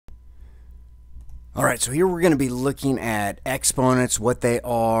All right, so here we're going to be looking at exponents, what they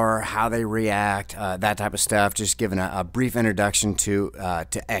are, how they react, that type of stuff. Just giving a brief introduction to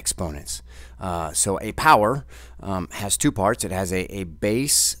exponents. So a power has two parts. It has a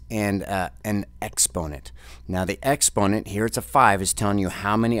base and an exponent. Now the exponent, here it's a 5, is telling you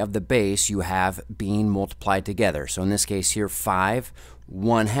how many of the base you have being multiplied together. So in this case here, 5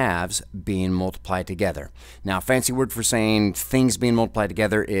 1/2 being multiplied together. Now, a fancy word for saying things being multiplied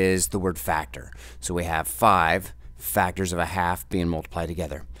together is the word factor. So we have 5 factors of a half being multiplied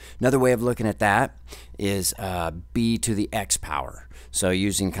together. Another way of looking at that is b to the x power. So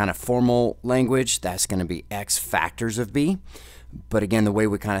using kind of formal language, that's going to be x factors of b. But again, the way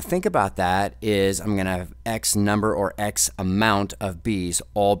we kind of think about that is I'm going to have x number or x amount of b's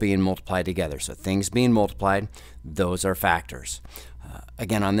all being multiplied together. So things being multiplied, those are factors.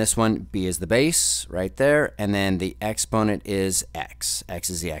 Again, on this one, b is the base right there, and then the exponent is x.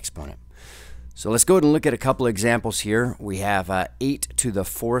 X is the exponent. So let's go ahead and look at a couple examples here. We have 8 to the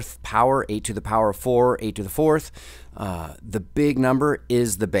 4th power, 8 to the power of 4, 8 to the 4th. The big number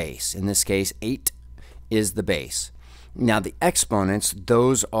is the base. In this case, 8 is the base. Now the exponents,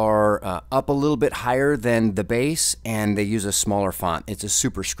 those are up a little bit higher than the base, and they use a smaller font. It's a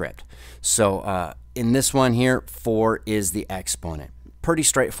superscript. So in this one here, 4 is the exponent. Pretty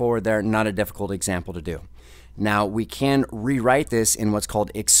straightforward there, not a difficult example to do. Now we can rewrite this in what's called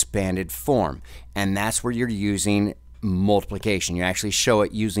expanded form, and that's where you're using multiplication. You actually show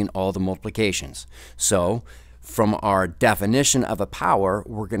it using all the multiplications. So from our definition of a power,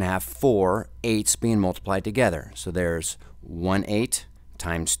 we're going to have 4 8s being multiplied together. So there's 1 8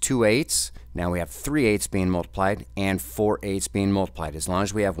 times 2 8s. Now we have 3 8s being multiplied and 4 8s being multiplied. As long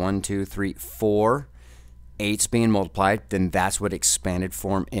as we have 1, 2, 3, 4 8s being multiplied, then that's what expanded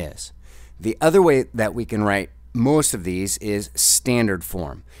form is. The other way that we can write most of these is standard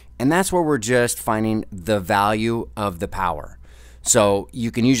form, and that's where we're just finding the value of the power. So you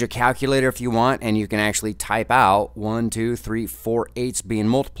can use your calculator if you want, and you can actually type out 1, 2, 3, 4 8s being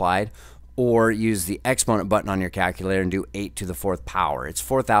multiplied, or use the exponent button on your calculator and do 8 to the 4th power. It's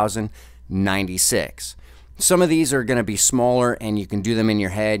 4,096. Some of these are going to be smaller, and you can do them in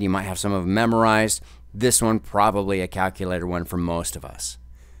your head. You might have some of them memorized. This one, probably a calculator one for most of us.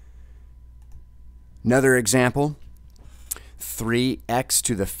 Another example, 3x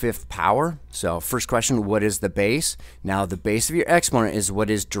to the 5th power. So first question, what is the base? Now the base of your exponent is what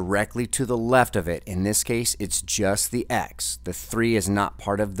is directly to the left of it. In this case, it's just the x. The 3 is not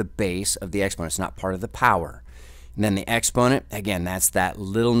part of the base of the exponent. It's not part of the power. And then the exponent, again, that's that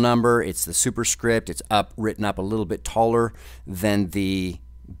little number. It's the superscript. It's written up a little bit taller than the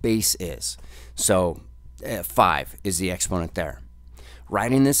base is. So 5 is the exponent there.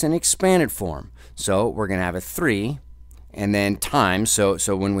 Writing this in expanded form. So we're going to have a 3 and then times. So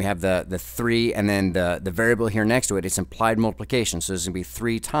when we have the 3 and then the variable here next to it, it's implied multiplication. So it's going to be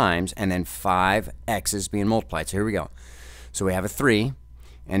 3 times and then 5 x's being multiplied. So here we go. So we have a 3.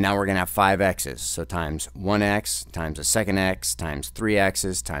 And now we're going to have 5 x's. So times 1x times a second x times 3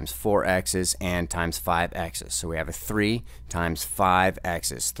 x's times 4 x's and times 5 x's. So we have a 3 times 5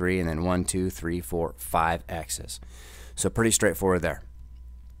 x's. 3 and then 1, 2, 3, 4, 5 x's. So pretty straightforward there.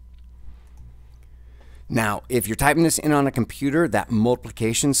 Now, if you're typing this in on a computer, that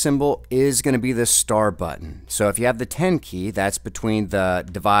multiplication symbol is going to be the star button. So if you have the 10 key, that's between the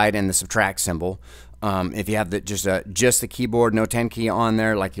divide and the subtract symbol. If you have just the keyboard, no 10 key on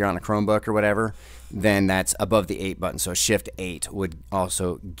there, like you're on a Chromebook or whatever, then that's above the 8 button. So Shift 8 would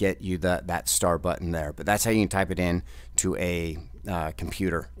also get you that star button there. But that's how you can type it in to a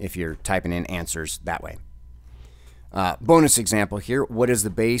computer if you're typing in answers that way. Bonus example here. What is the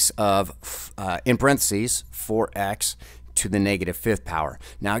base of, in parentheses, 4x to the negative 5th power?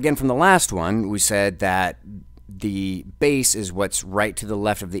 Now again, from the last one, we said that the base is what's right to the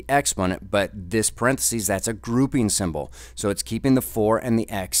left of the exponent, but this parentheses, that's a grouping symbol. So it's keeping the 4 and the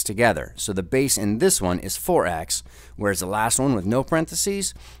x together. So the base in this one is 4x, whereas the last one with no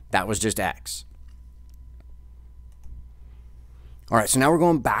parentheses, that was just x. All right, so now we're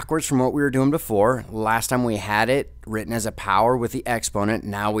going backwards from what we were doing before. Last time we had it written as a power with the exponent.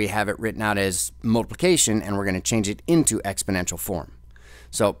 Now we have it written out as multiplication, and we're going to change it into exponential form.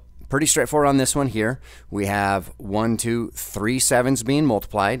 So pretty straightforward on this one here. We have 1, 2, 3 7s being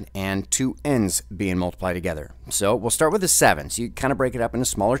multiplied and 2 n's being multiplied together. So we'll start with the 7s. You kind of break it up into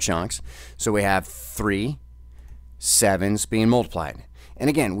smaller chunks. So we have 3 7s being multiplied. And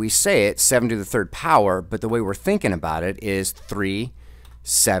again, we say it 7 to the 3rd power, but the way we're thinking about it is 3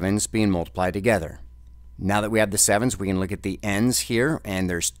 7s being multiplied together. Now that we have the 7s, we can look at the n's here, and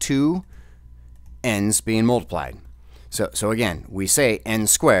there's 2 n's being multiplied. So again, we say n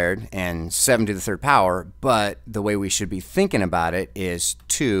squared and 7 to the third power, but the way we should be thinking about it is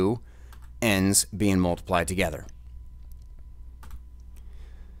two n's being multiplied together.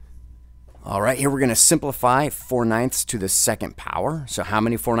 All right, here we're going to simplify 4/9 to the second power. So how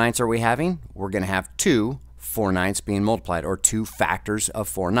many 4/9 are we having? We're going to have two 4/9 being multiplied, or two factors of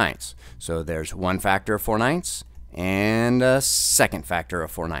 4/9. So there's one factor of 4/9 and a second factor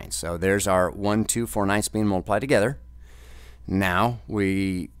of 4/9. So there's our 1, 2 4/9 being multiplied together. Now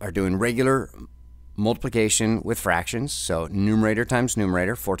we are doing regular multiplication with fractions. So numerator times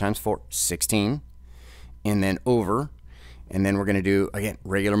numerator, 4 times 4, 16. And then over. And then we're going to do, again,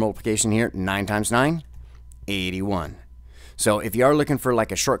 regular multiplication here. 9 times 9, 81. So if you are looking for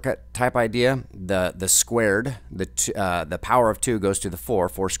like a shortcut type idea, the squared, the power of 2 goes to the 4.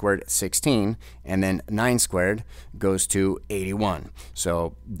 4 squared, 16. And then 9 squared goes to 81.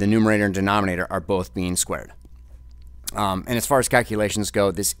 So the numerator and denominator are both being squared. And as far as calculations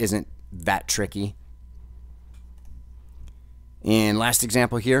go, this isn't that tricky. And last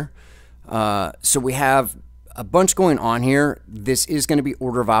example here. So we have a bunch going on here. This is going to be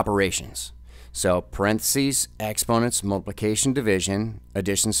order of operations. So parentheses, exponents, multiplication, division,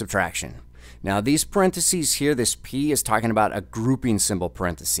 addition, subtraction. Now these parentheses here, this P is talking about a grouping symbol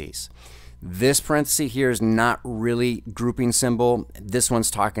parentheses. This parenthesis here is not really grouping symbol. This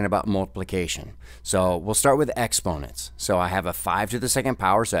one's talking about multiplication. So we'll start with exponents. So I have a 5 to the second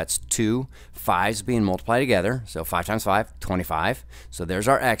power, so that's two 5s being multiplied together. So 5 times 5, 25. So there's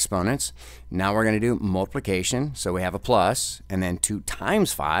our exponents. Now we're going to do multiplication. So we have a plus, and then 2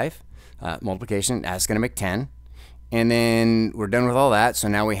 times 5, multiplication, that's going to make 10. And then we're done with all that. So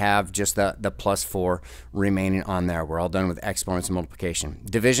now we have just the plus 4 remaining on there. We're all done with exponents and multiplication.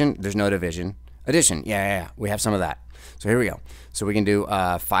 Division, there's no division. Addition, yeah, we have some of that. So here we go. So we can do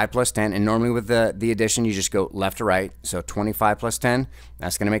 5 plus 10. And normally with the addition, you just go left to right. So 25 plus 10,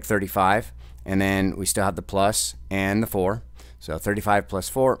 that's going to make 35. And then we still have the plus and the 4. So 35 plus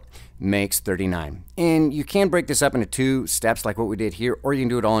 4 makes 39. And you can break this up into 2 steps like what we did here, or you can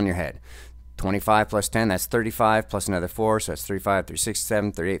do it all in your head. 25 plus 10, that's 35, plus another 4, so that's 35, 36,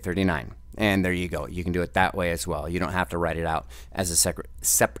 37, 38, 39. And there you go. You can do it that way as well. You don't have to write it out as a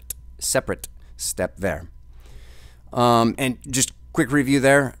separate step there. And just quick review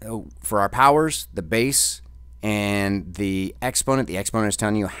there. For our powers, the base and the exponent is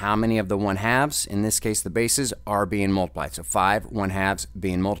telling you how many of the 1/2. In this case, the bases are being multiplied. So 5 1/2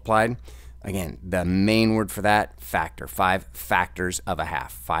 being multiplied. Again, the main word for that, factor. 5 factors of a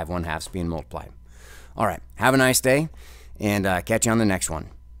half. 5 1/2 being multiplied. All right, have a nice day, and catch you on the next one.